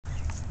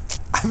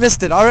I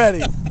missed it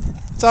already.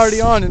 It's already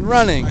on and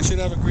running. I should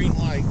have a green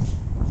light.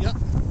 Yep.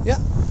 Yeah.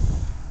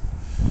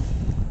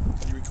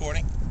 You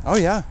recording? Oh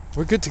yeah,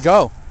 we're good to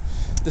go.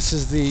 This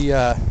is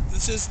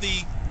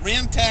the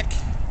Ranc Tek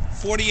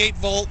 48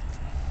 volt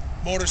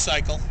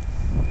motorcycle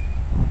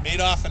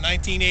made off a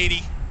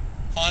 1980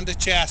 Honda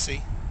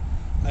chassis.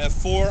 I have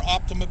 4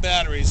 Optima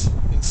batteries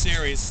in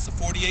series. It's a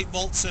 48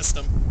 volt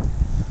system.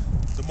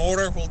 The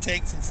motor will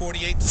take from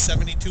 48 to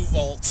 72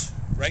 volts.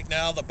 Right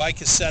now the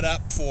bike is set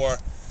up for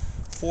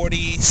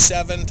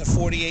 47 to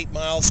 48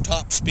 miles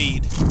top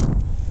speed.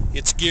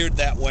 It's geared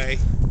that way.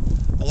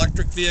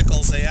 Electric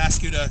vehicles, they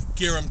ask you to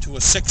gear them to a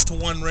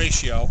 6-to-1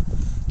 ratio.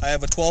 I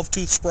have a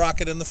 12-tooth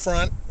sprocket in the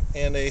front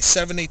and a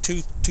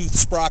 72-tooth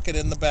sprocket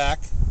in the back.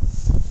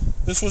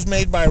 This was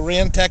made by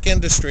Ranc Tek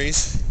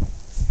Industries,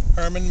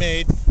 Herman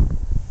made.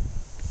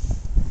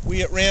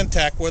 We at Ranc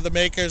Tek, we're the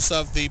makers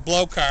of the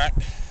blow cart.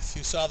 If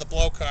you saw the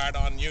blow cart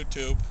on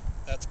YouTube,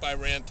 that's by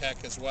Ranc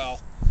Tek as well.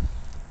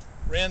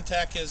 Ranc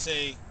Tek is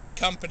a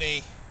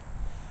company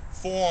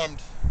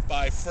formed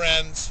by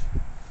friends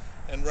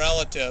and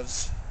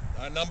relatives.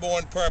 Our number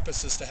one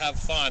purpose is to have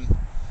fun,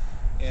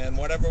 and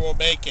whatever we're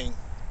making,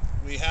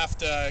 we have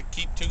to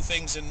keep 2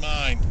 things in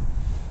mind: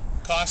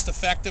 cost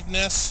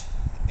effectiveness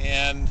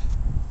and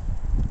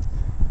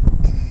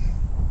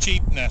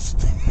cheapness.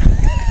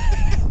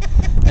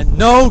 and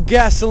no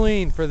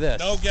gasoline for this.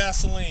 No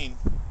gasoline.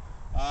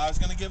 I was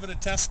going to give it a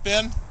test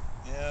spin,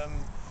 and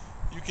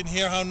you can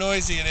hear how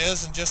noisy it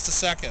is in just a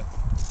second.